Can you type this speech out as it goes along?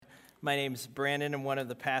My name's Brandon. I'm one of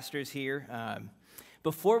the pastors here.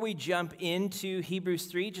 Before we jump into Hebrews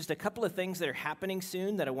 3, just a couple of things that are happening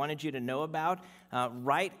soon that I wanted you to know about.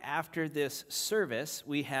 Right after this service,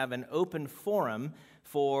 we have an open forum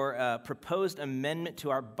for a proposed amendment to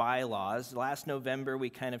our bylaws. Last November, we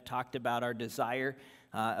kind of talked about our desire,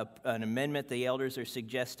 an amendment the elders are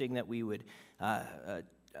suggesting that we would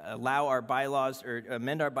allow our bylaws or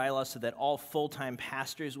amend our bylaws so that all full-time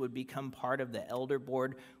pastors would become part of the elder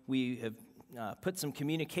board. We have put some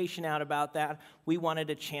communication out about that. We wanted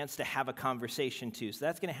a chance to have a conversation too. So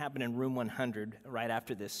that's going to happen in room 100 right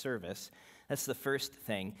after this service. That's the first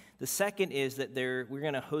thing. The second is that we're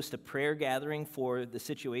going to host a prayer gathering for the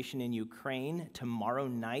situation in Ukraine tomorrow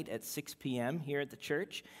night at 6 p.m. here at the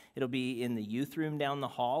church. It'll be in the youth room down the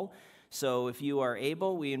hall. So if you are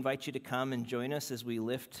able, we invite you to come and join us as we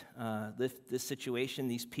lift this situation,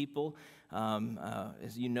 these people.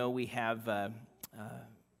 As you know, we have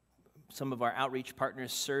some of our outreach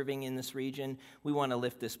partners serving in this region. We want to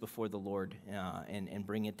lift this before the Lord and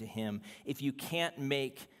bring it to Him. If you can't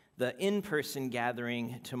make the in-person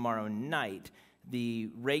gathering tomorrow night, the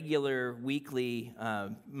regular weekly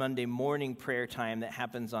Monday morning prayer time that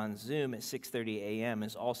happens on Zoom at 6:30 a.m.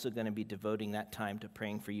 is also going to be devoting that time to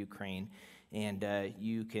praying for Ukraine. And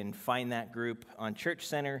you can find that group on Church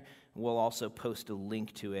Center. We'll also post a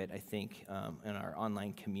link to it, I think, in our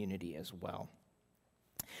online community as well.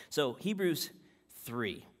 So Hebrews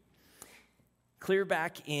 3. Clear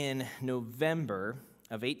back in November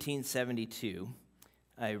of 1872,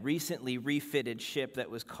 a recently refitted ship that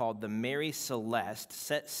was called the Mary Celeste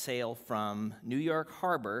set sail from New York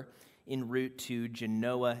Harbor en route to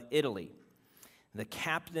Genoa, Italy. The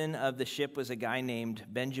captain of the ship was a guy named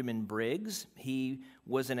Benjamin Briggs. He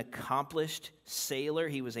was an accomplished sailor.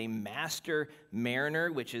 He was a master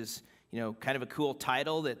mariner, which is, kind of a cool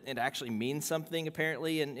title that it actually means something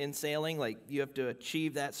apparently in sailing. Like you have to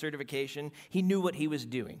achieve that certification. He knew what he was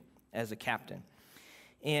doing as a captain.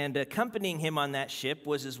 And accompanying him on that ship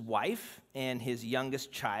was his wife and his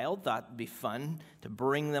youngest child. Thought it'd be fun to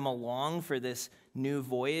bring them along for this new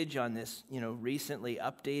voyage on this, recently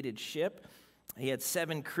updated ship. He had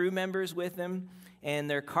 7 crew members with him, and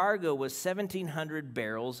their cargo was 1,700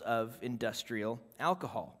 barrels of industrial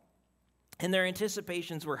alcohol. And their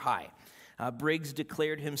anticipations were high. Briggs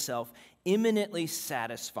declared himself imminently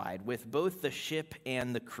satisfied with both the ship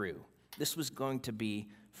and the crew. This was going to be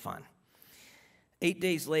fun. 8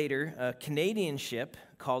 days later, a Canadian ship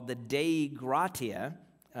called the Dei Gratia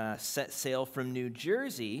set sail from New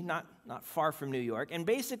Jersey, not far from New York, and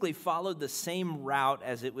basically followed the same route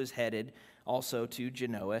as it was headed also to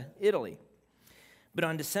Genoa, Italy. But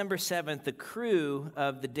on December 7th, the crew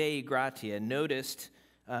of the Dei Gratia noticed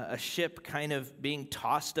a ship kind of being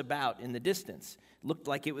tossed about in the distance. It looked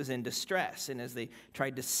like it was in distress, and as they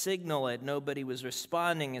tried to signal it, nobody was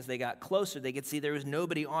responding. As they got closer, they could see there was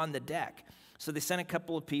nobody on the deck. So they sent a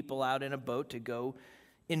couple of people out in a boat to go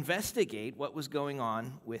investigate what was going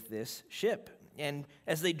on with this ship. And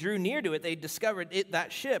as they drew near to it, they discovered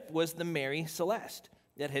that ship was the Mary Celeste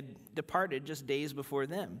that had departed just days before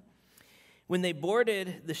them. When they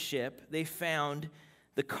boarded the ship, they found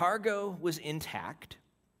the cargo was intact,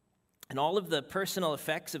 and all of the personal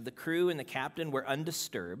effects of the crew and the captain were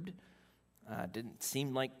undisturbed. Didn't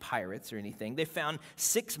seem like pirates or anything. They found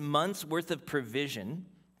 6 months' worth of provision,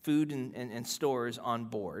 food and stores on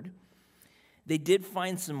board. They did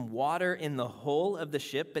find some water in the hull of the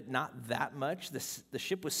ship, but not that much. The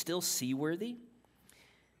ship was still seaworthy.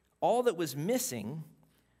 All that was missing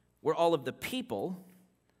were all of the people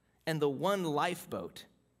and the one lifeboat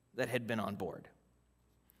that had been on board.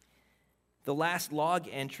 The last log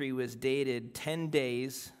entry was dated 10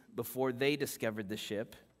 days before they discovered the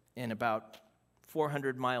ship and about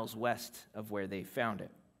 400 miles west of where they found it.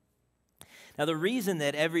 Now, the reason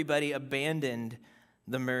that everybody abandoned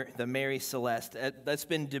the Mary Celeste, that's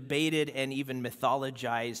been debated and even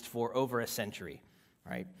mythologized for over a century,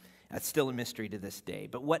 right? That's still a mystery to this day.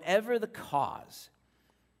 But whatever the cause,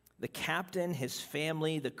 the captain, his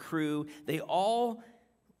family, the crew, they all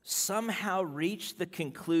somehow reached the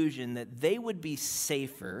conclusion that they would be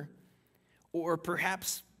safer or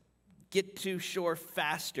perhaps get to shore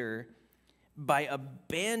faster by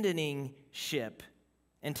abandoning ship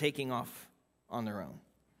and taking off on their own.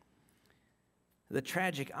 The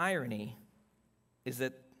tragic irony is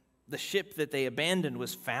that the ship that they abandoned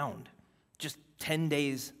was found just 10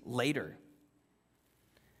 days later.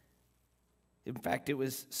 In fact, it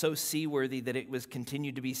was so seaworthy that it was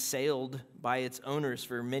continued to be sailed by its owners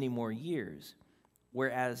for many more years,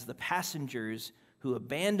 whereas the passengers who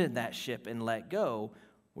abandoned that ship and let go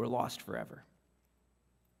were lost forever.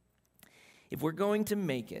 If we're going to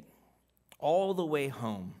make it, all the way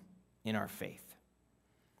home in our faith.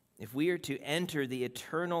 If we are to enter the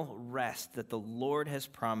eternal rest that the Lord has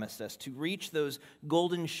promised us, to reach those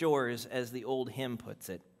golden shores, as the old hymn puts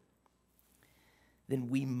it, then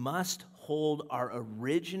we must hold our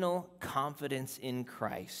original confidence in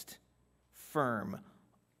Christ firm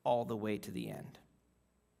all the way to the end.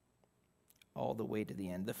 All the way to the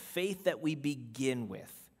end. The faith that we begin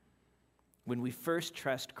with when we first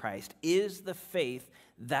trust Christ is the faith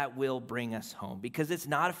that will bring us home, because it's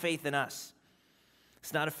not a faith in us.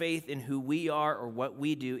 It's not a faith in who we are or what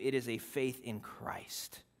we do. It is a faith in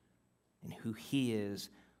Christ, in who he is,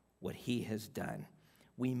 what he has done.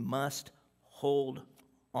 We must hold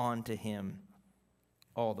on to him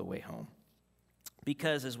all the way home.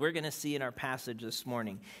 Because as we're going to see in our passage this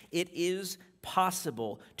morning, it is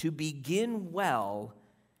possible to begin well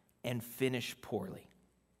and finish poorly,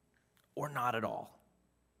 or not at all,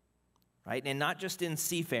 right? And not just in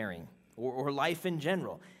seafaring or life in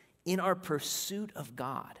general. In our pursuit of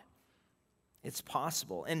God, it's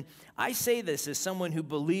possible. And I say this as someone who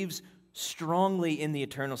believes strongly in the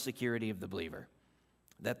eternal security of the believer,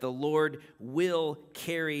 that the Lord will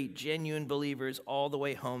carry genuine believers all the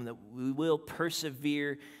way home, that we will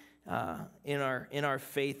persevere in our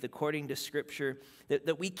faith according to Scripture,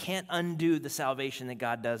 that we can't undo the salvation that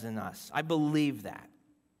God does in us. I believe that.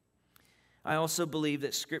 I also believe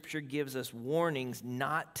that Scripture gives us warnings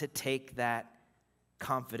not to take that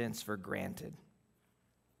confidence for granted.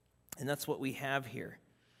 And that's what we have here.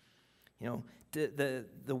 You know,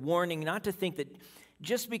 the warning not to think that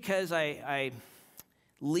just because I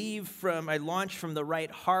launch from the right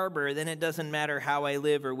harbor, then it doesn't matter how I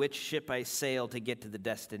live or which ship I sail to get to the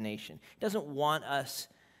destination. He doesn't want us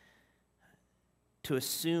to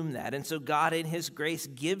assume that. And so God in his grace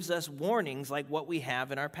gives us warnings like what we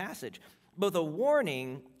have in our passage. Both a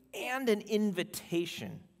warning and an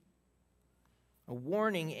invitation. A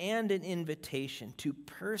warning and an invitation to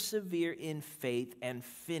persevere in faith and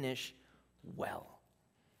finish well.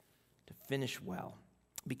 To finish well.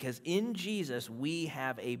 Because in Jesus, we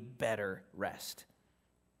have a better rest.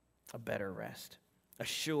 A better rest. A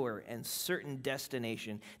sure and certain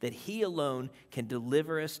destination that he alone can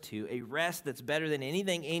deliver us to. A rest that's better than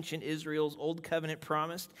anything ancient Israel's old covenant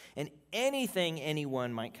promised and anything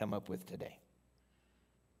anyone might come up with today.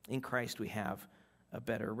 In Christ, we have a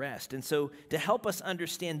better rest. And so to help us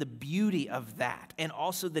understand the beauty of that and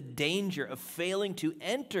also the danger of failing to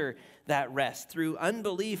enter that rest through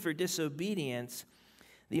unbelief or disobedience,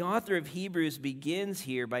 the author of Hebrews begins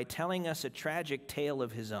here by telling us a tragic tale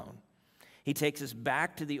of his own. He takes us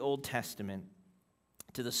back to the Old Testament,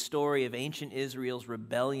 to the story of ancient Israel's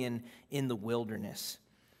rebellion in the wilderness.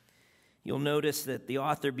 You'll notice that the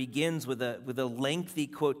author begins with a lengthy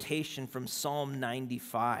quotation from Psalm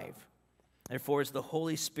 95. Therefore, as the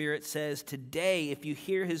Holy Spirit says, today, if you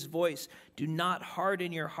hear his voice, do not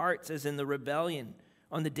harden your hearts as in the rebellion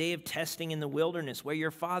on the day of testing in the wilderness, where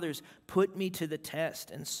your fathers put me to the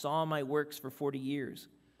test and saw my works for 40 years.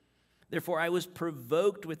 Therefore, I was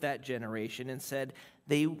provoked with that generation and said,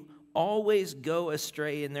 they always go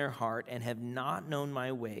astray in their heart and have not known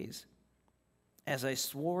my ways. As I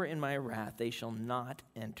swore in my wrath, they shall not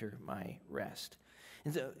enter my rest.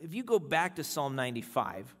 And so if you go back to Psalm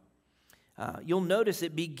 95, you'll notice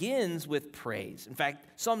it begins with praise. In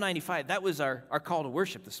fact, Psalm 95, that was our call to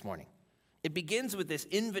worship this morning. It begins with this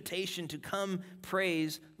invitation to come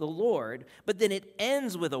praise the Lord, but then it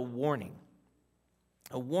ends with a warning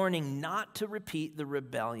not to repeat the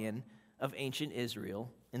rebellion of ancient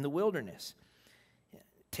Israel in the wilderness. It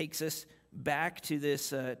takes us back to this,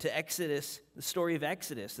 to Exodus, the story of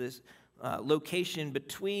Exodus, this location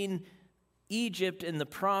between Egypt and the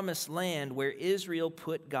promised land where Israel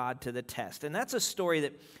put God to the test. And that's a story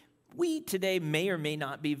that we today may or may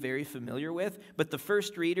not be very familiar with, but the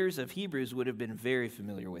first readers of Hebrews would have been very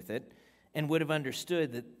familiar with it and would have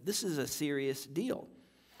understood that this is a serious deal.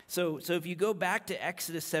 So if you go back to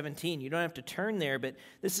Exodus 17, you don't have to turn there, but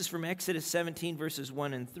this is from Exodus 17, verses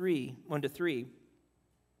 1 to 3.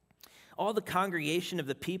 All the congregation of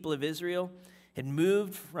the people of Israel had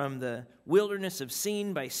moved from the wilderness of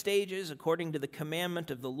Sin by stages according to the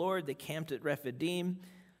commandment of the Lord. They camped at Rephidim,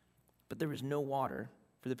 but there was no water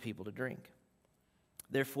for the people to drink.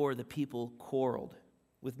 Therefore, the people quarreled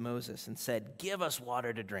with Moses and said, "Give us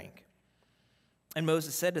water to drink." And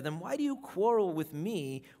Moses said to them, "Why do you quarrel with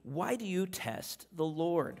me? Why do you test the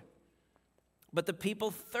Lord?" But the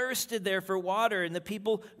people thirsted there for water, and the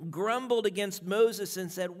people grumbled against Moses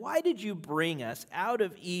and said, "Why did you bring us out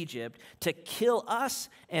of Egypt to kill us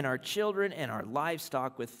and our children and our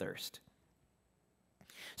livestock with thirst?"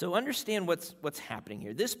 So understand what's happening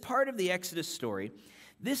here. This part of the Exodus story,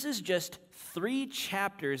 This is just 3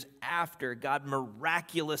 chapters after God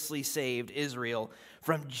miraculously saved Israel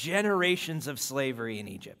from generations of slavery in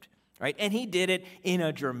Egypt, right? And he did it in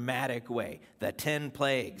a dramatic way. The 10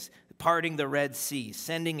 plagues, parting the Red Sea,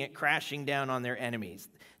 sending it crashing down on their enemies.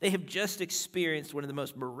 They have just experienced one of the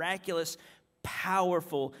most miraculous,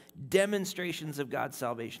 powerful demonstrations of God's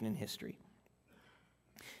salvation in history.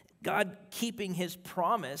 God keeping his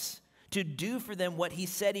promise to do for them what he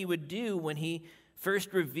said he would do when he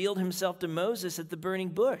first revealed himself to Moses at the burning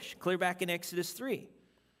bush, clear back in Exodus 3.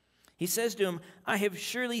 He says to him, I have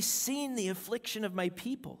surely seen the affliction of my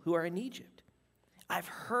people who are in Egypt. I've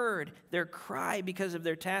heard their cry because of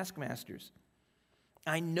their taskmasters.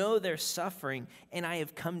 I know their suffering, and I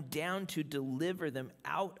have come down to deliver them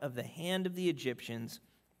out of the hand of the Egyptians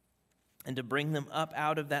and to bring them up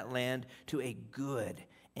out of that land to a good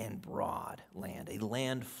and broad land, a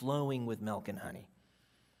land flowing with milk and honey.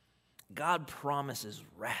 God promises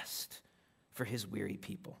rest for his weary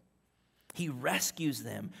people. He rescues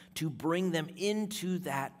them to bring them into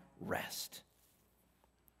that rest.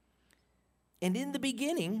 And in the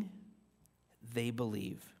beginning, they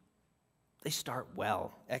believe. They start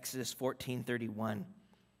well. Exodus 14:31.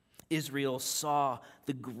 Israel saw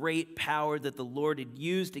the great power that the Lord had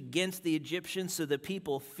used against the Egyptians, so the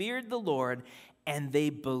people feared the Lord, and they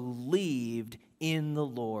believed in the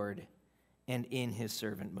Lord and in his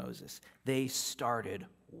servant Moses. They started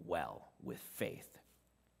well with faith.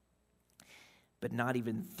 But not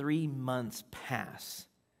even 3 months pass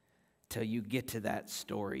till you get to that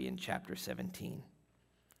story in chapter 17.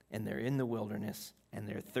 And they're in the wilderness, and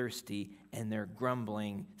they're thirsty, and they're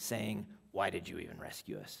grumbling, saying, why did you even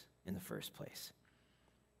rescue us in the first place?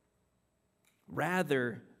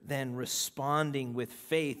 Rather than responding with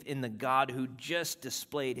faith in the God who just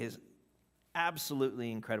displayed his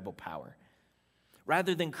absolutely incredible power,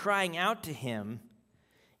 rather than crying out to him,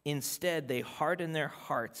 instead they harden their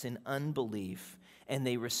hearts in unbelief, and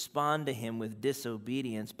they respond to him with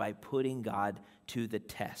disobedience by putting God to the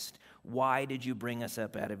test. Why did you bring us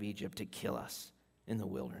up out of Egypt to kill us in the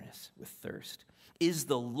wilderness with thirst? Is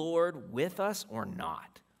the Lord with us or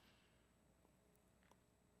not?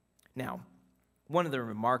 Now, one of the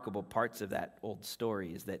remarkable parts of that old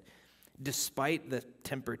story is that despite the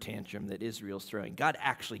temper tantrum that Israel's throwing, God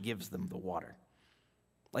actually gives them the water.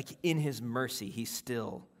 Like in his mercy, he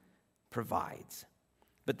still provides.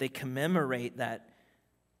 But they commemorate that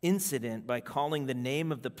incident by calling the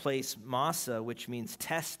name of the place Massah, which means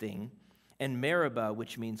testing, and Meribah,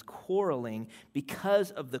 which means quarreling, because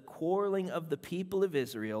of the quarreling of the people of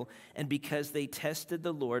Israel and because they tested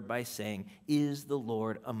the Lord by saying, is the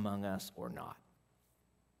Lord among us or not?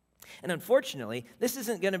 And unfortunately, this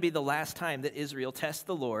isn't going to be the last time that Israel tests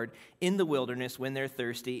the Lord in the wilderness when they're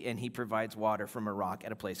thirsty and he provides water from a rock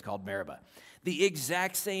at a place called Meribah. The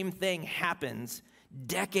exact same thing happens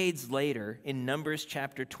decades later in Numbers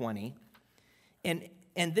chapter 20. And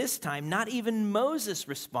this time, not even Moses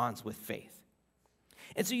responds with faith.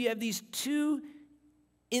 And so you have these 2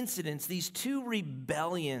 incidents, these 2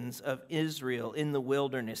 rebellions of Israel in the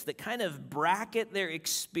wilderness that kind of bracket their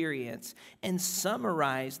experience and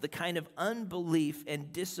summarize the kind of unbelief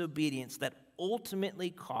and disobedience that ultimately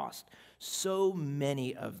cost so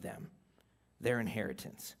many of them their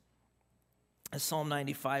inheritance. As Psalm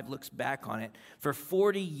 95 looks back on it, for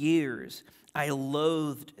 40 years I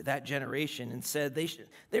loathed that generation and said,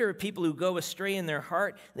 there are people who go astray in their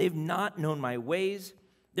heart. They've not known my ways.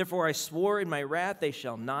 Therefore I swore in my wrath, they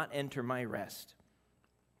shall not enter my rest.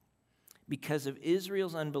 Because of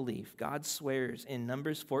Israel's unbelief, God swears in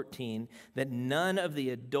Numbers 14 that none of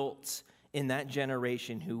the adults in that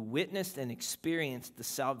generation who witnessed and experienced the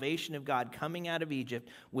salvation of God coming out of Egypt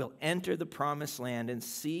will enter the promised land and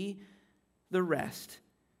see the rest,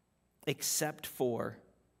 except for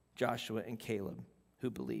Joshua and Caleb, who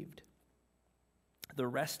believed. The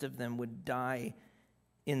rest of them would die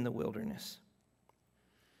in the wilderness.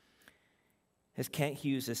 As Kent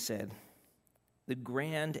Hughes has said, the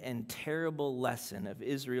grand and terrible lesson of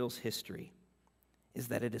Israel's history is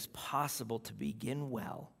that it is possible to begin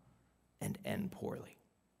well and end poorly.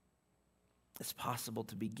 It's possible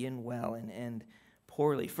to begin well and end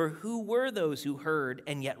poorly. For who were those who heard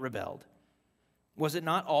and yet rebelled? Was it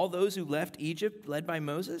not all those who left Egypt led by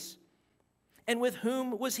Moses? And with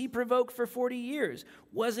whom was he provoked for 40 years?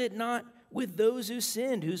 Was it not with those who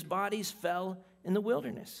sinned, whose bodies fell in the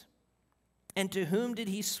wilderness? And to whom did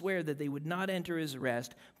he swear that they would not enter his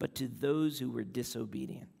rest, but to those who were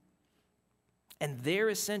disobedient? And their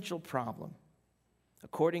essential problem,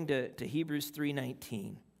 according to Hebrews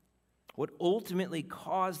 3:19, what ultimately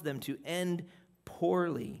caused them to end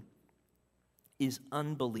poorly is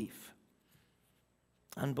unbelief.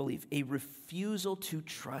 Unbelief, a refusal to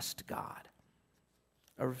trust God.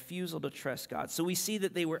 A refusal to trust God. So we see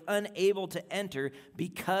that they were unable to enter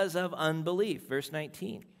because of unbelief. Verse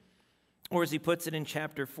 19. Or as he puts it in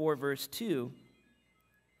chapter 4, verse 2,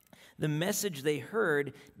 the message they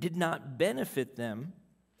heard did not benefit them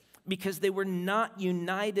because they were not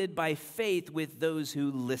united by faith with those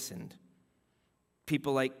who listened.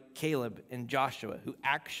 People like Caleb and Joshua who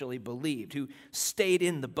actually believed, who stayed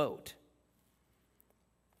in the boat.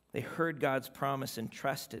 They heard God's promise and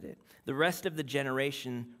trusted it. The rest of the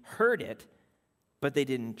generation heard it, but they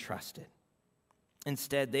didn't trust it.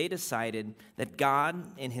 Instead, they decided that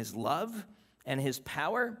God, in his love and his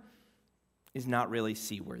power, is not really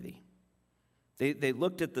seaworthy. They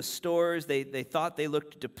looked at the stores. They thought they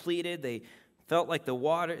looked depleted. They felt like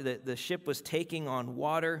the ship was taking on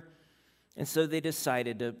water. And so they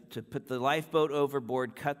decided to put the lifeboat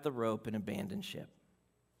overboard, cut the rope, and abandon ship.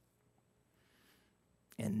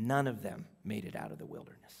 And none of them made it out of the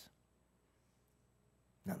wilderness.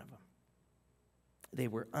 None of them. They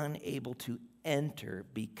were unable to enter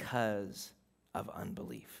because of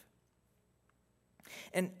unbelief.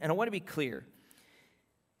 And I want to be clear.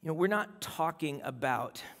 We're not talking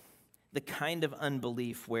about the kind of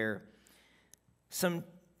unbelief where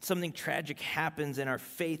something tragic happens and our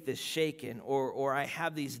faith is shaken, or I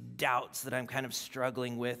have these doubts that I'm kind of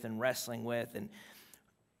struggling with and wrestling with. And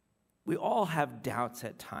we all have doubts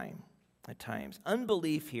at times.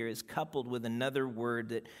 Unbelief here is coupled with another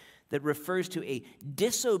word that refers to a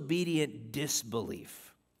disobedient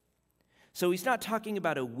disbelief. So he's not talking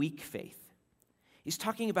about a weak faith. He's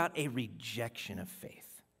talking about a rejection of faith.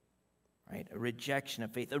 Right? A rejection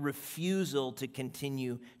of faith, a refusal to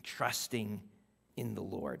continue trusting in the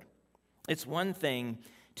Lord. It's one thing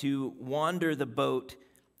to wander the boat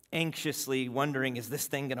anxiously wondering, is this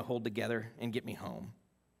thing going to hold together and get me home?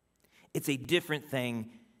 It's a different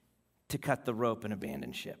thing to cut the rope and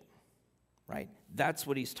abandon ship, right? That's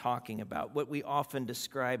what he's talking about, what we often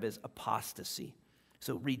describe as apostasy.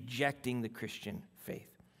 So rejecting the Christian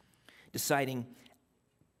faith, deciding,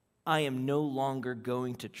 I am no longer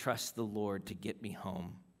going to trust the Lord to get me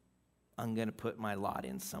home. I'm going to put my lot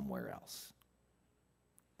in somewhere else.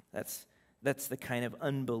 That's the kind of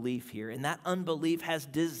unbelief here. And that unbelief has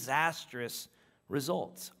disastrous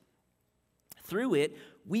results. Through it,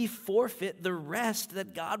 we forfeit the rest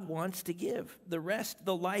that God wants to give, the rest,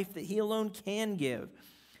 the life that he alone can give.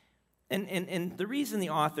 And the reason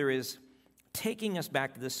the author is taking us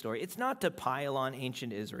back to this story, it's not to pile on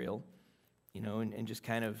ancient Israel, and just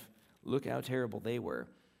kind of look how terrible they were.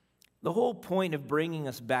 The whole point of bringing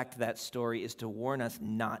us back to that story is to warn us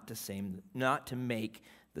not to make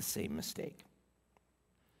the same mistake.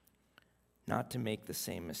 Not to make the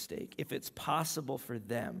same mistake. If it's possible for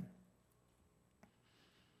them,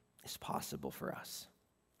 it's possible for us.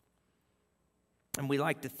 And we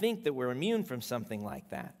like to think that we're immune from something like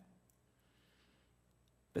that.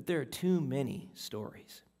 But there are too many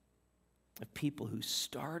stories of people who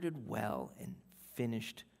started well and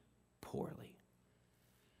finished poorly.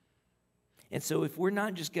 And so if we're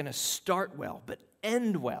not just going to start well, but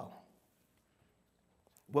end well,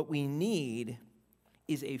 what we need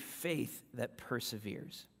is a faith that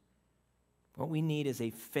perseveres. What we need is a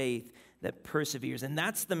faith that perseveres. And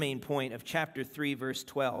that's the main point of chapter 3, verse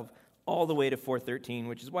 12, all the way to 4:13,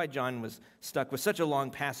 which is why John was stuck with such a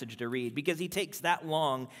long passage to read, because he takes that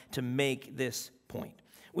long to make this point.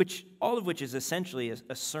 All of which is essentially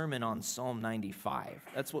a sermon on Psalm 95.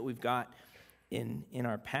 That's what we've got in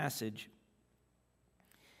our passage.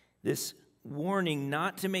 This warning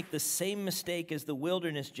not to make the same mistake as the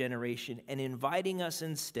wilderness generation and inviting us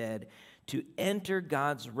instead to enter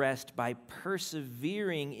God's rest by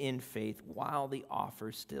persevering in faith while the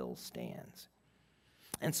offer still stands.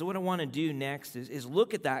 And so what I want to do next is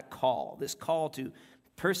look at that call, this call to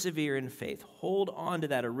persevere in faith, hold on to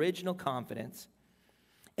that original confidence.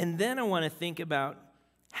 And then I want to think about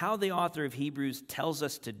how the author of Hebrews tells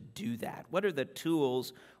us to do that. What are the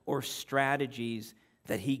tools or strategies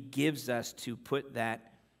that he gives us to put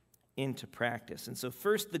that into practice? And so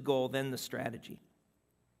first the goal, then the strategy.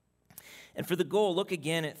 And for the goal, look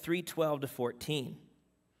again at 3:12 to 14.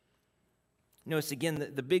 Notice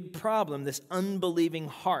again the big problem, this unbelieving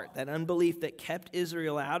heart, that unbelief that kept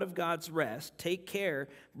Israel out of God's rest. Take care,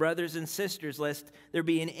 brothers and sisters, lest there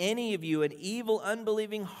be in any of you an evil,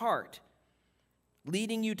 unbelieving heart,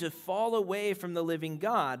 leading you to fall away from the living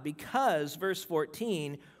God, because, verse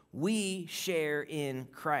 14, we share in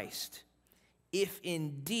Christ, if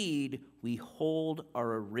indeed we hold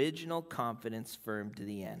our original confidence firm to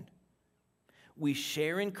the end. We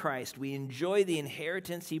share in Christ. We enjoy the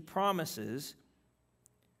inheritance he promises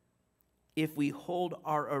if we hold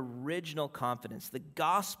our original confidence, the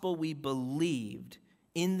gospel we believed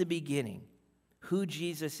in the beginning, who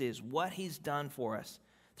Jesus is, what he's done for us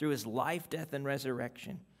through his life, death, and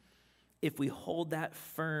resurrection, if we hold that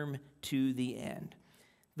firm to the end,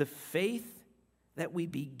 the faith that we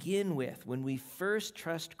begin with when we first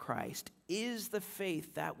trust Christ is the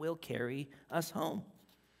faith that will carry us home.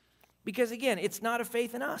 Because again, it's not a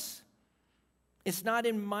faith in us. It's not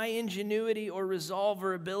in my ingenuity or resolve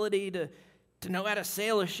or ability to know how to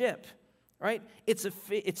sail a ship, right? It's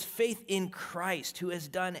faith in Christ, who has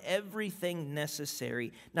done everything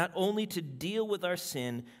necessary, not only to deal with our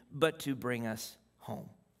sin, but to bring us home.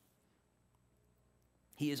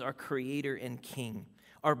 He is our creator and king,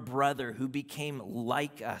 our brother who became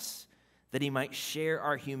like us, that he might share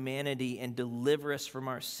our humanity and deliver us from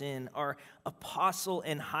our sin, our apostle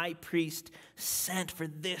and high priest sent for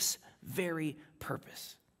this very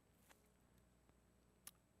purpose.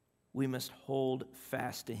 We must hold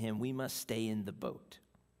fast to him. We must stay in the boat,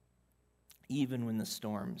 even when the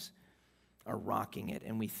storms are rocking it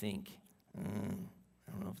and we think, I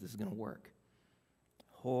don't know if this is going to work.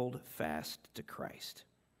 Hold fast to Christ,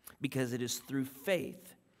 because it is through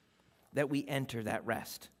faith that we enter that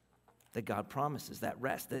rest that God promises, that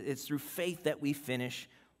rest. That it's through faith that we finish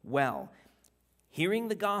well. Hearing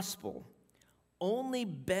the gospel only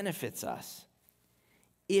benefits us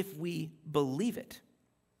if we believe it,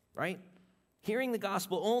 right? Hearing the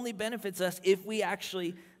gospel only benefits us if we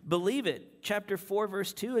actually believe it. Chapter 4,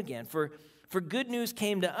 verse 2 again. For good news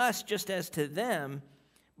came to us just as to them,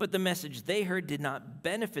 but the message they heard did not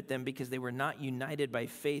benefit them because they were not united by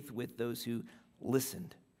faith with those who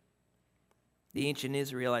listened. The ancient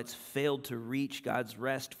Israelites failed to reach God's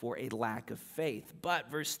rest for a lack of faith. But,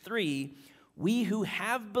 verse 3, we who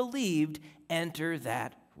have believed enter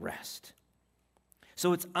that rest.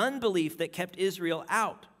 So it's unbelief that kept Israel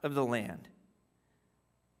out of the land,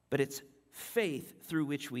 but it's faith through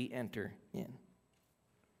which we enter in.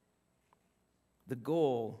 The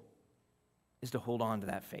goal is to hold on to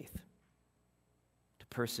that faith, to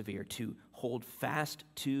persevere, to hold fast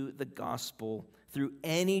to the gospel through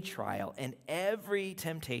any trial and every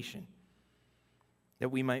temptation, that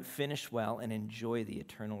we might finish well and enjoy the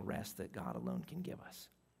eternal rest that God alone can give us.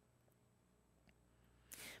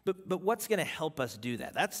 But what's going to help us do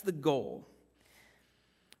that? That's the goal.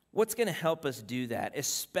 What's going to help us do that,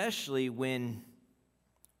 especially when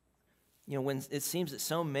it seems that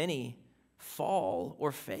so many fall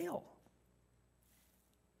or fail?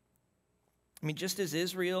 I mean, just as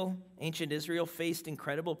ancient Israel faced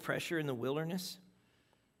incredible pressure in the wilderness,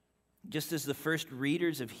 just as the first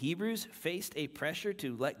readers of Hebrews faced a pressure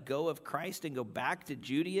to let go of Christ and go back to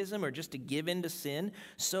Judaism or just to give in to sin,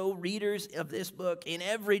 so readers of this book in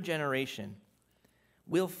every generation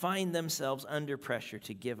will find themselves under pressure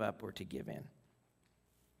to give up or to give in.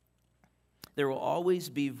 There will always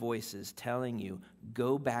be voices telling you,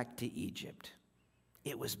 go back to Egypt.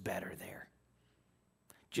 It was better there.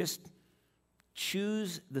 Just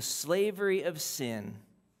choose the slavery of sin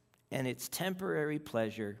and its temporary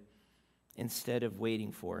pleasure instead of waiting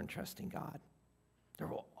for and trusting God. There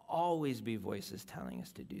will always be voices telling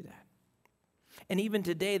us to do that. And even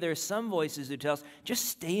today, there are some voices who tell us, just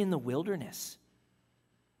stay in the wilderness.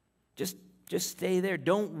 Just stay there.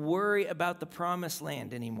 Don't worry about the promised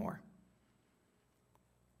land anymore.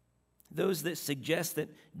 Those that suggest that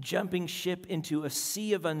jumping ship into a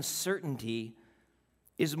sea of uncertainty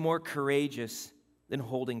is more courageous than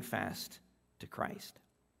holding fast to Christ.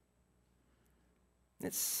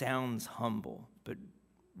 It sounds humble, but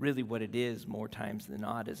really what it is more times than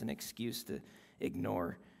not is an excuse to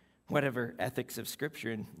ignore whatever ethics of Scripture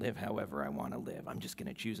and live however I want to live. I'm just going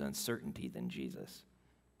to choose uncertainty than Jesus.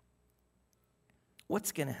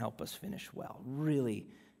 What's going to help us finish well, really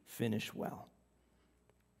finish well,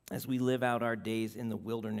 as we live out our days in the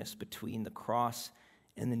wilderness between the cross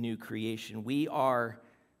and the new creation? We are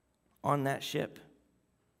on that ship.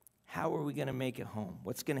 How are we going to make it home?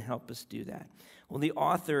 What's going to help us do that? Well, the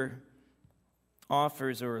author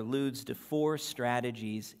offers or alludes to 4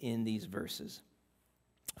 strategies in these verses,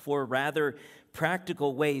 4 rather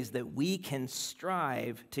practical ways that we can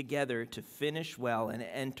strive together to finish well and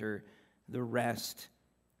enter the rest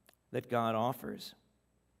that God offers.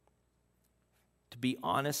 To be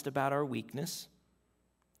honest about our weakness,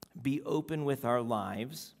 be open with our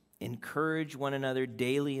lives, encourage one another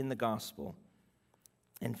daily in the gospel,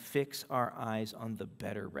 and fix our eyes on the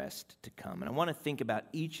better rest to come. And I want to think about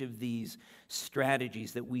each of these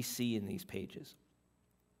strategies that we see in these pages.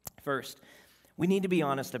 First, we need to be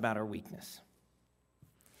honest about our weakness.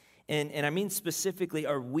 And I mean specifically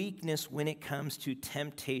our weakness when it comes to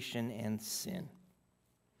temptation and sin.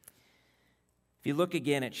 If you look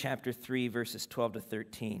again at chapter 3, verses 12 to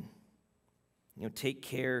 13, take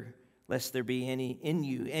care lest there be in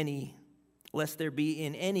any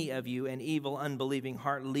of you an evil, unbelieving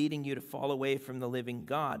heart leading you to fall away from the living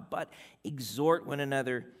God. But exhort one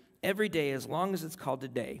another every day as long as it's called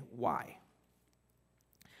today. Why?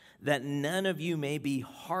 That none of you may be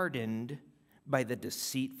hardened by the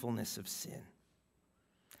deceitfulness of sin.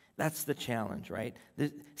 That's the challenge, right?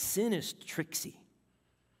 Sin is tricksy.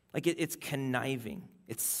 Like it's conniving.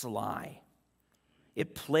 It's sly.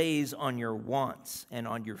 It plays on your wants and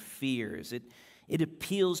on your fears. It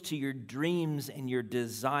appeals to your dreams and your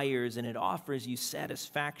desires, and it offers you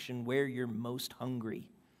satisfaction where you're most hungry.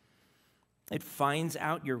 It finds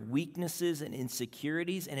out your weaknesses and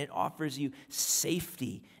insecurities, and it offers you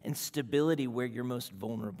safety and stability where you're most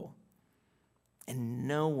vulnerable. And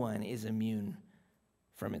no one is immune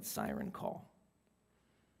from its siren call.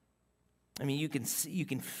 I mean, you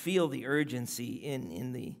can feel the urgency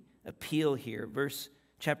in the appeal here.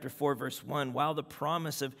 Chapter 4, verse 1, while the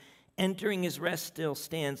promise of entering his rest still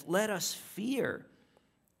stands, let us fear,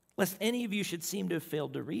 lest any of you should seem to have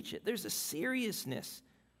failed to reach it. There's a seriousness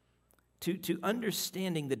to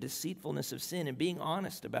understanding the deceitfulness of sin and being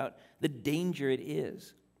honest about the danger it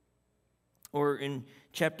is. Or in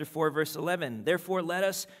chapter 4, verse 11, therefore let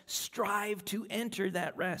us strive to enter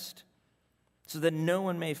that rest, so that no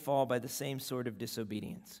one may fall by the same sort of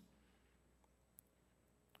disobedience.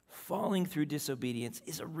 Falling through disobedience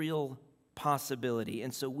is a real possibility,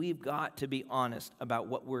 and so we've got to be honest about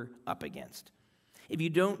what we're up against. If you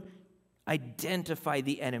don't identify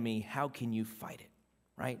the enemy, how can you fight it,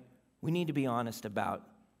 right? We need to be honest about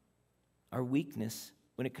our weakness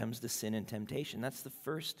when it comes to sin and temptation. That's the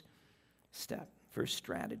first step, first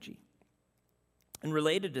strategy. And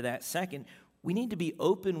related to that, second, we need to be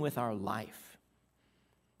open with our life.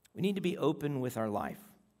 We need to be open with our life.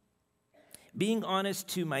 Being honest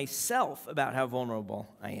to myself about how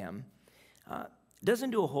vulnerable I am doesn't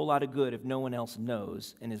do a whole lot of good if no one else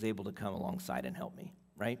knows and is able to come alongside and help me,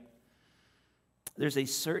 right? There's a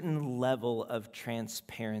certain level of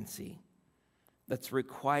transparency that's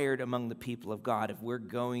required among the people of God if we're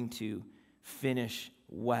going to finish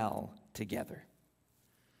well together.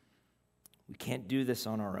 We can't do this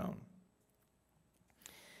on our own.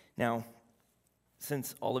 Now,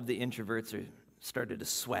 since all of the introverts are started to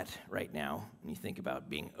sweat right now when you think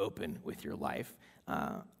about being open with your life,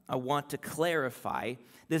 I want to clarify,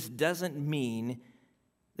 this doesn't mean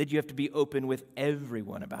that you have to be open with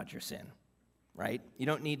everyone about your sin, right? You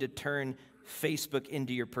don't need to turn Facebook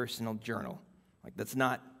into your personal journal. Like, that's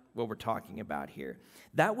not what we're talking about here.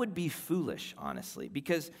 That would be foolish, honestly,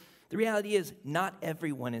 because the reality is not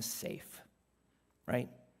everyone is safe, right?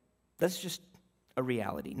 That's just a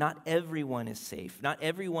reality. Not everyone is safe. Not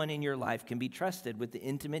everyone in your life can be trusted with the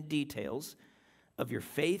intimate details of your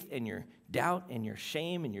faith and your doubt and your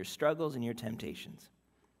shame and your struggles and your temptations.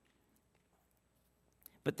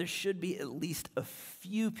 But there should be at least a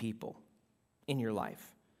few people in your life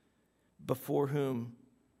before whom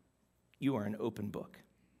you are an open book.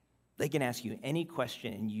 They can ask you any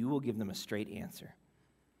question and you will give them a straight answer.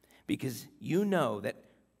 Because you know that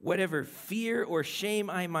whatever fear or shame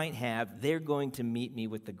I might have, they're going to meet me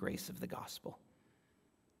with the grace of the gospel.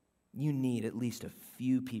 You need at least a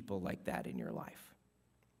few people like that in your life.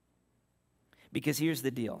 Because here's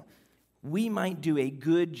the deal. We might do a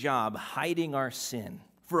good job hiding our sin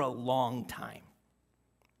for a long time.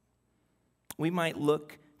 We might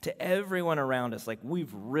look to everyone around us like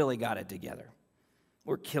we've really got it together.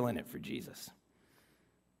 We're killing it for Jesus.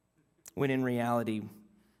 When in reality,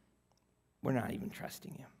 we're not even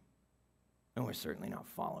trusting him. And we're certainly not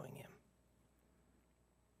following him.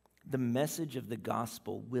 The message of the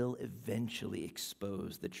gospel will eventually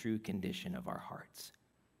expose the true condition of our hearts.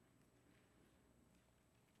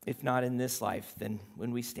 If not in this life, then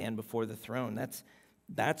when we stand before the throne.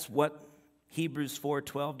 That's what Hebrews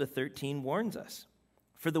 4:12 to 13 warns us.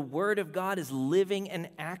 For the word of God is living and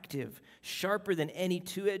active, sharper than any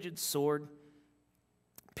two-edged sword,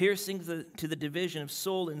 piercing to the division of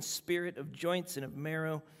soul and spirit, of joints and of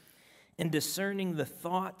marrow, and discerning the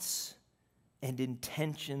thoughts and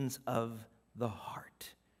intentions of the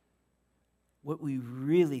heart. What we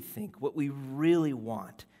really think, what we really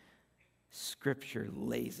want, Scripture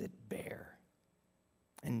lays it bare.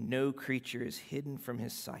 And no creature is hidden from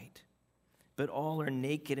his sight, but all are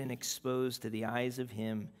naked and exposed to the eyes of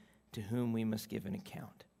him to whom we must give an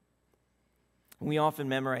account. We often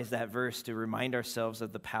memorize that verse to remind ourselves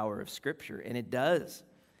of the power of Scripture, and it does.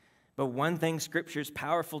 But one thing Scripture is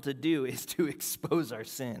powerful to do is to expose our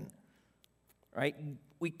sin, right?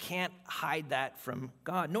 We can't hide that from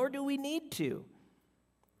God, nor do we need to.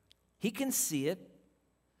 He can see it,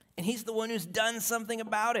 and he's the one who's done something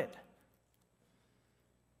about it.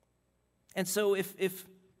 And so if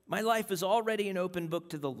my life is already an open book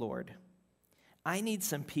to the Lord, I need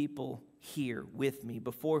some people here with me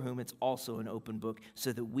before whom it's also an open book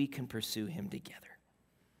so that we can pursue him together.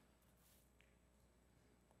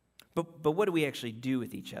 But what do we actually do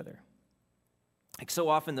with each other? Like so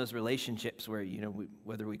often those relationships where,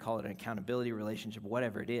 whether we call it an accountability relationship,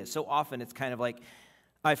 whatever it is, so often it's kind of like,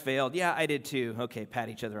 I failed. Yeah, I did too. Okay, pat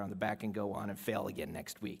each other on the back and go on and fail again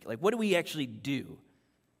next week. Like, what do we actually do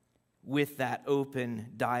with that open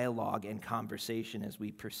dialogue and conversation as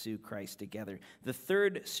we pursue Christ together? The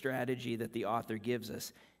third strategy that the author gives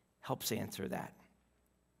us helps answer that.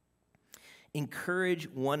 Encourage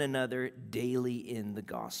one another daily in the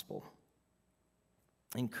gospel.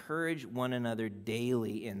 Encourage one another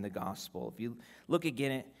daily in the gospel. If you look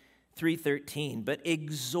again at 3:13, but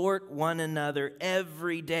exhort one another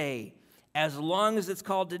every day, as long as it's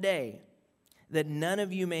called today, that none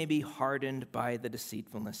of you may be hardened by the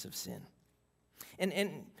deceitfulness of sin.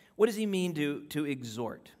 And what does he mean to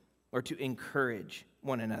exhort or to encourage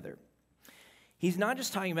one another? He's not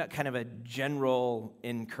just talking about kind of a general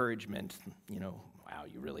encouragement, wow,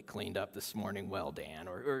 you really cleaned up this morning, well, Dan,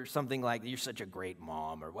 or something like, you're such a great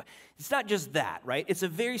mom, or what. It's not just that, right? It's a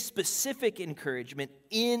very specific encouragement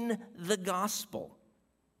in the gospel.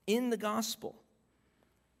 In the gospel.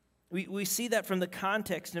 We see that from the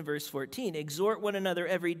context in verse 14. Exhort one another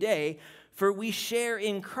every day, for we share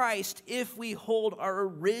in Christ if we hold our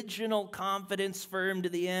original confidence firm to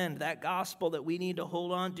the end. That gospel that we need to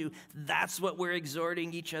hold on to, that's what we're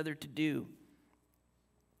exhorting each other to do.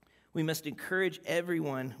 We must encourage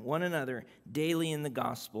one another, daily in the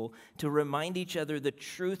gospel to remind each other the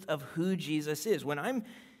truth of who Jesus is. When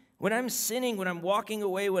I'm sinning, when I'm walking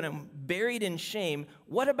away, when I'm buried in shame,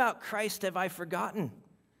 what about Christ have I forgotten?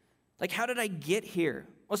 Like, how did I get here?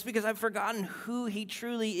 Well, it's because I've forgotten who he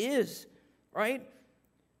truly is, right?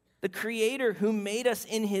 The Creator who made us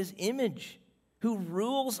in his image, who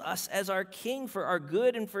rules us as our King for our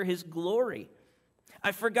good and for his glory.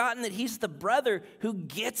 I've forgotten that he's the brother who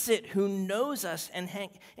gets it, who knows us and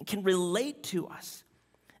can relate to us.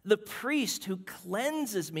 The priest who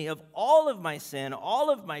cleanses me of all of my sin, all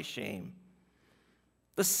of my shame.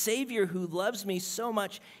 The Savior who loves me so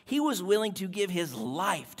much, he was willing to give his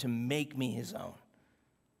life to make me his own.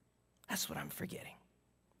 That's what I'm forgetting.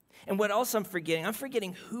 And what else I'm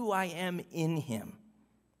forgetting who I am in him.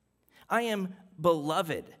 I am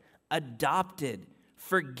beloved, adopted,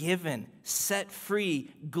 forgiven, set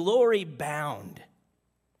free, glory bound.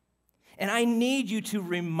 And I need you to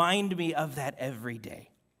remind me of that every day.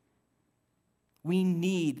 We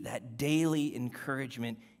need that daily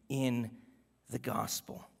encouragement in the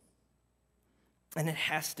gospel. And it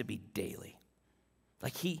has to be daily.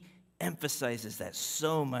 Like he emphasizes that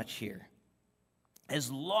so much here. As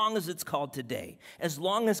long as it's called today, as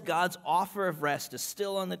long as God's offer of rest is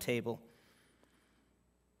still on the table,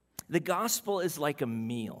 the gospel is like a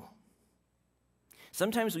meal.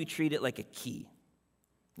 Sometimes we treat it like a key.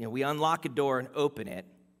 We unlock a door and open it.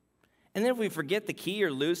 And then if we forget the key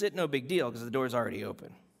or lose it, no big deal because the door's already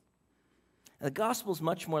open. The gospel is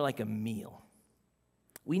much more like a meal.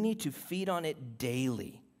 We need to feed on it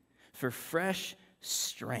daily for fresh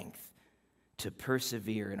strength to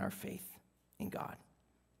persevere in our faith in God.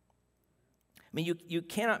 I mean, you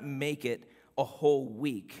cannot make it a whole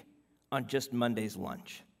week on just Monday's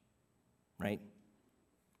lunch, right?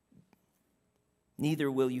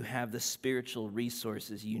 Neither will you have the spiritual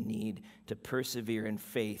resources you need to persevere in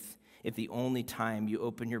faith if the only time you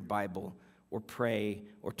open your Bible or pray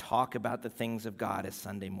or talk about the things of God is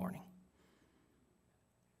Sunday morning.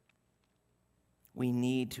 We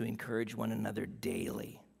need to encourage one another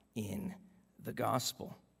daily in the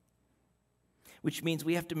gospel, which means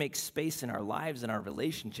we have to make space in our lives and our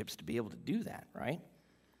relationships to be able to do that, right?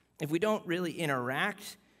 If we don't really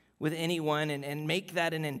interact with anyone and make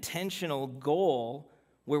that an intentional goal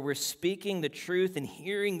where we're speaking the truth and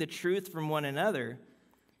hearing the truth from one another,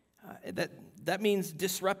 that means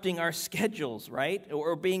disrupting our schedules, right?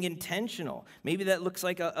 Or being intentional. Maybe that looks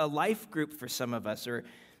like a life group for some of us, or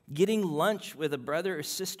getting lunch with a brother or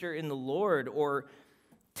sister in the Lord, or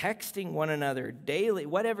texting one another daily,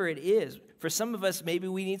 whatever it is. For some of us, maybe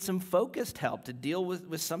we need some focused help to deal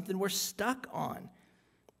with something we're stuck on.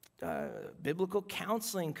 Biblical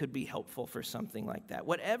counseling could be helpful for something like that.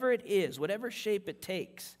 Whatever it is, whatever shape it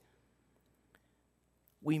takes,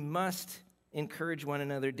 we must encourage one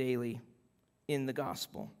another daily in the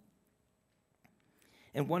gospel.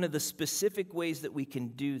 And one of the specific ways that we can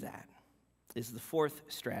do that is the fourth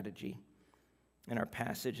strategy in our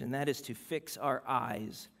passage, and that is to fix our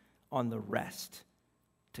eyes on the rest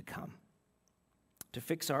to come, to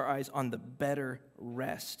fix our eyes on the better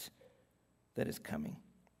rest that is coming.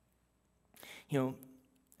 You know,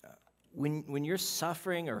 when you're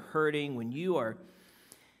suffering or hurting, when you are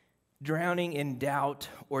drowning in doubt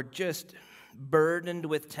or just burdened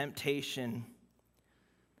with temptation,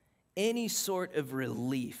 any sort of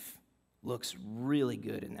relief looks really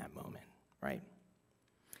good in that moment, right?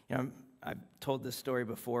 You know, I've told this story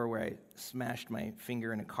before where I smashed my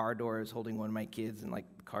finger in a car door. I was holding one of my kids and the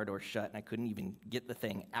car door shut and I couldn't even get the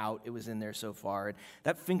thing out. It was in there so far. And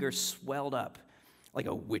that finger swelled up like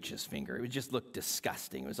a witch's finger. It just looked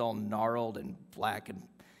disgusting. It was all gnarled and black and,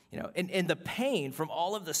 and the pain from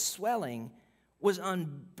all of the swelling was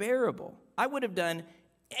unbearable. I would have done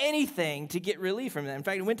anything to get relief from that. In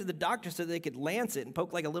fact, I went to the doctor so they could lance it and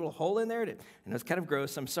poke like a little hole in there. And it was kind of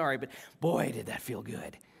gross, I'm sorry, but boy, did that feel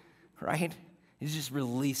good, right? You just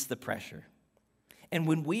release the pressure. And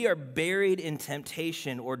when we are buried in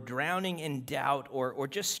temptation or drowning in doubt or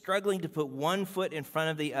just struggling to put one foot in front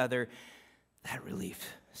of the other, that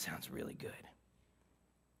relief sounds really good.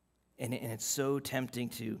 And it's so tempting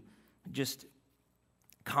to just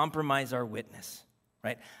compromise our witness,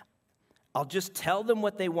 right? I'll just tell them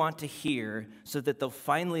what they want to hear so that they'll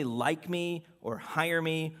finally like me or hire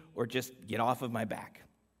me or just get off of my back.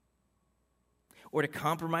 Or to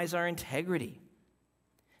compromise our integrity,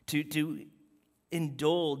 to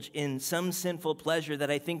indulge in some sinful pleasure that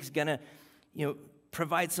I think is going to,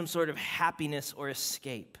 provide some sort of happiness or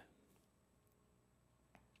escape.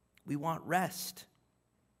 We want rest.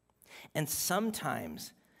 And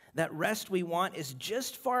sometimes that rest we want is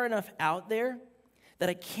just far enough out there that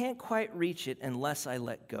I can't quite reach it unless I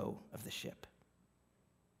let go of the ship.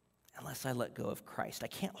 Unless I let go of Christ. I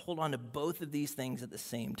can't hold on to both of these things at the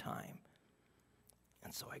same time.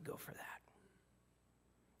 And so I go for that,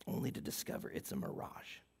 only to discover it's a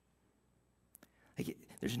mirage.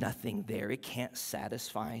 There's nothing there. It can't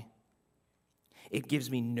satisfy. It gives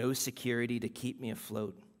me no security to keep me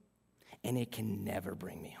afloat, and it can never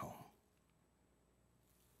bring me home.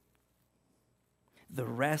 The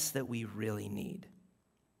rest that we really need,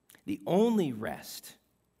 the only rest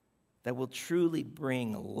that will truly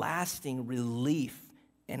bring lasting relief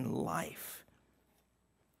and life,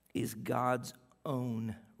 is God's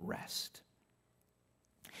own rest.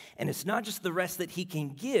 And it's not just the rest that he can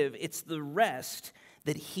give, it's the rest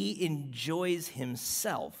that he enjoys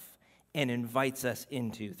himself and invites us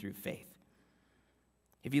into through faith.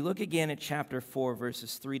 If you look again at chapter 4,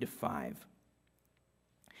 verses 3-5,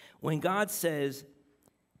 when God says,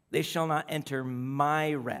 "They shall not enter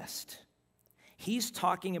my rest," he's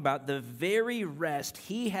talking about the very rest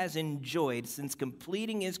he has enjoyed since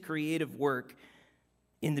completing his creative work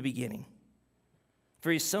in the beginning.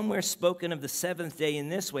 For he's somewhere spoken of the seventh day in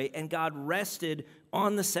this way, and God rested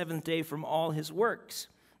on the seventh day from all his works.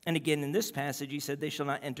 And again, in this passage, he said, "They shall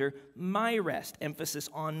not enter my rest," emphasis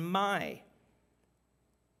on my.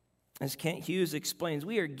 As Kent Hughes explains,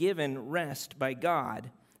 we are given rest by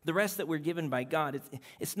God. The rest that we're given by God,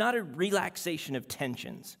 it's not a relaxation of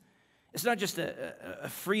tensions. It's not just a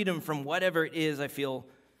freedom from whatever it is I feel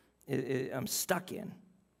I'm stuck in.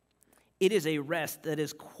 It is a rest that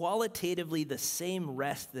is qualitatively the same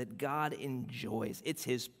rest that God enjoys. It's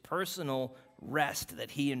his personal rest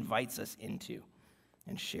that he invites us into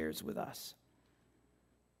and shares with us.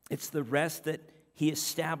 It's the rest that he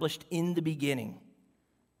established in the beginning.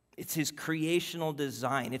 It's his creational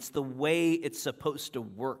design. It's the way it's supposed to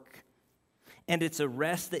work. And it's a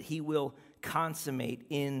rest that he will consummate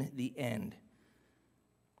in the end,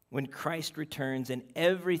 when Christ returns and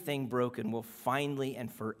everything broken will finally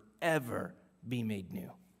and forever be made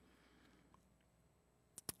new.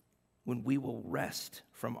 When we will rest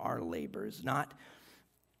from our labors, not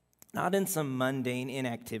in some mundane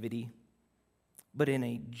inactivity, but in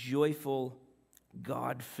a joyful,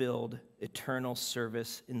 God-filled, eternal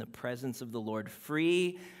service in the presence of the Lord,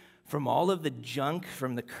 free from all of the junk,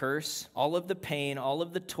 from the curse, all of the pain, all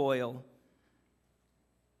of the toil.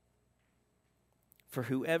 For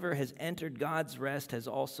whoever has entered God's rest has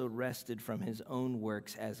also rested from his own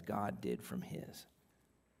works as God did from his.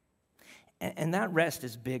 And that rest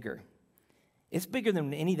is bigger. It's bigger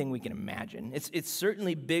than anything we can imagine. It's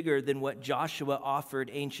certainly bigger than what Joshua offered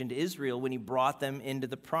ancient Israel when he brought them into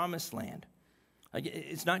the promised land.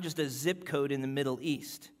 It's not just a zip code in the Middle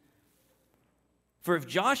East. For if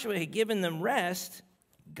Joshua had given them rest,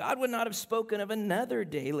 God would not have spoken of another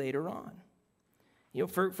day later on.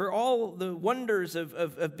 For all the wonders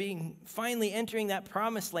of being finally entering that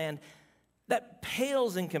promised land, that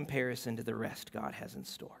pales in comparison to the rest God has in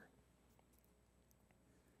store.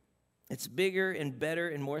 It's bigger and better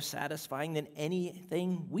and more satisfying than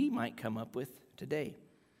anything we might come up with today.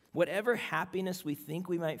 Whatever happiness we think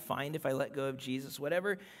we might find if I let go of Jesus,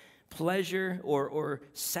 whatever pleasure or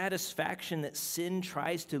satisfaction that sin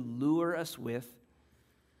tries to lure us with,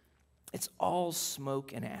 it's all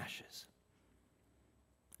smoke and ashes.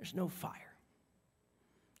 There's no fire,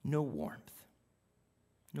 no warmth,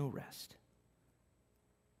 no rest.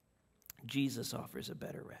 Jesus offers a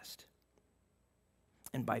better rest.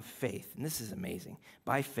 And by faith, and this is amazing,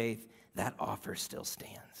 by faith, that offer still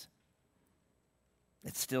stands.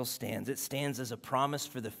 It still stands. It stands as a promise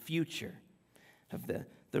for the future of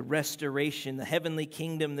the restoration, the heavenly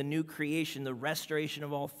kingdom, the new creation, the restoration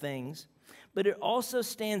of all things. But it also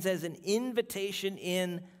stands as an invitation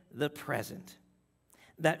in the present.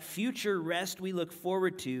 That future rest we look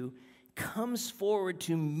forward to comes forward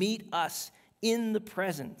to meet us in the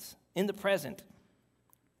present,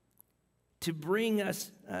 to bring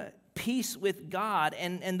us peace with God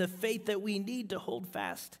and the faith that we need to hold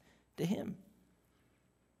fast to Him.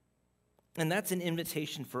 And that's an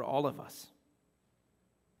invitation for all of us.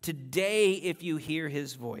 Today, if you hear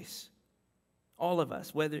His voice, all of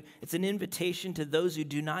us, whether it's an invitation to those who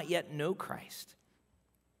do not yet know Christ,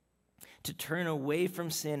 to turn away from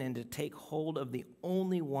sin and to take hold of the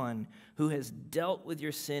only one who has dealt with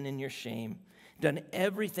your sin and your shame, done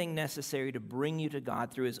everything necessary to bring you to God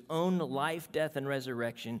through His own life, death, and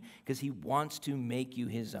resurrection, because He wants to make you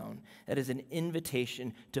His own. That is an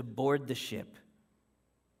invitation to board the ship.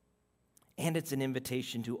 And it's an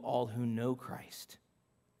invitation to all who know Christ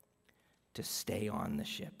to stay on the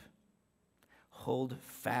ship. Hold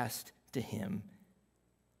fast to Him.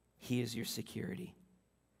 He is your security.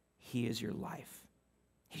 He is your life.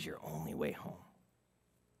 He's your only way home.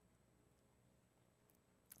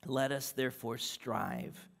 Let us therefore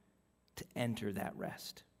strive to enter that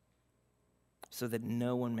rest so that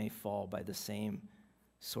no one may fall by the same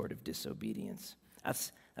sort of disobedience.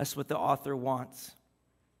 That's what the author wants.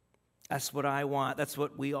 That's what I want. That's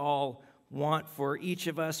what we all want for each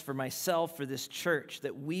of us, for myself, for this church,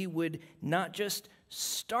 that we would not just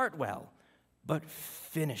start well, but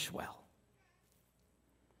finish well.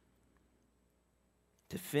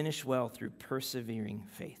 To finish well through persevering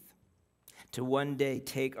faith. To one day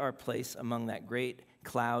take our place among that great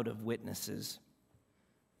cloud of witnesses.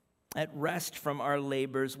 At rest from our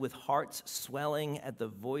labors, with hearts swelling at the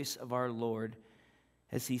voice of our Lord,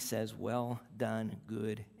 as He says, "Well done,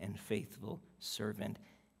 good and faithful servant.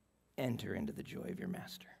 Enter into the joy of your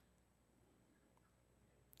master."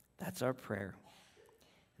 That's our prayer.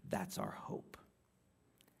 That's our hope.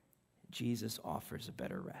 Jesus offers a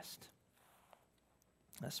better rest.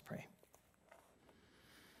 Let's pray.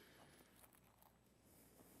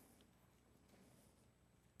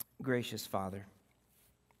 Gracious Father,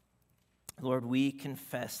 Lord, we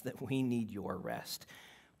confess that we need your rest.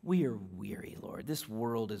 We are weary, Lord. This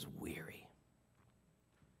world is weary.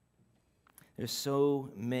 There's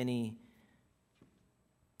so many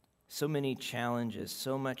challenges,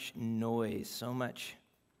 so much noise, so much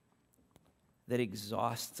that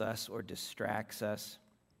exhausts us or distracts us.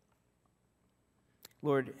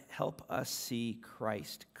 Lord, help us see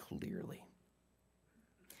Christ clearly.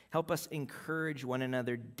 Help us encourage one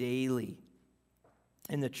another daily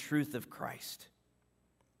in the truth of Christ.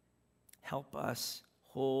 Help us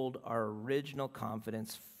hold our original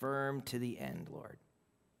confidence firm to the end, Lord.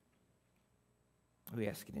 We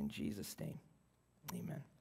ask it in Jesus' name. Amen.